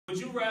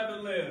you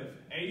rather live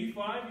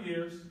 85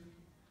 years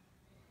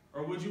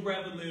or would you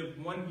rather live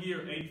 1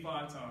 year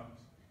 85 times?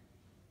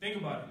 Think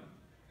about it.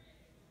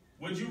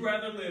 Would you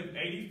rather live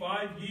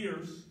 85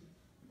 years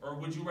or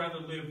would you rather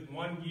live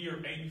 1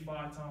 year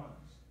 85 times?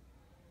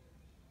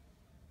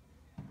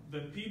 The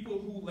people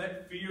who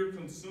let fear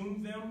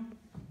consume them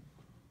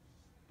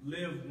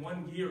live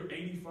 1 year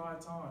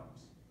 85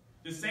 times.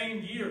 The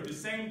same year, the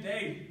same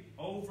day,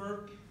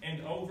 over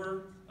and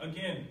over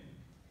again.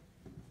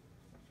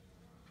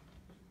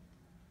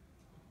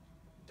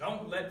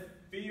 Don't let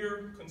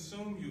fear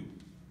consume you.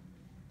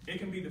 It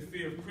can be the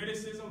fear of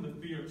criticism,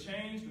 the fear of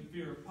change, the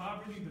fear of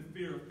poverty, the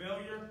fear of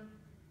failure.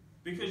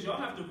 Because y'all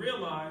have to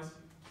realize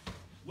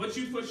what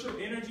you put your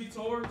energy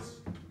towards,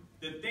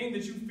 the thing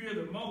that you fear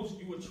the most,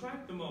 you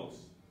attract the most.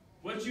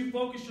 What you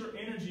focus your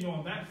energy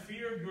on, that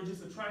fear, you're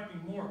just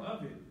attracting more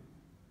of it.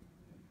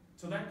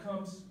 So that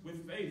comes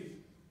with faith.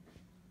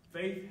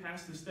 Faith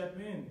has to step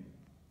in.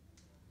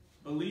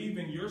 Believe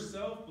in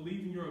yourself,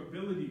 believe in your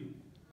ability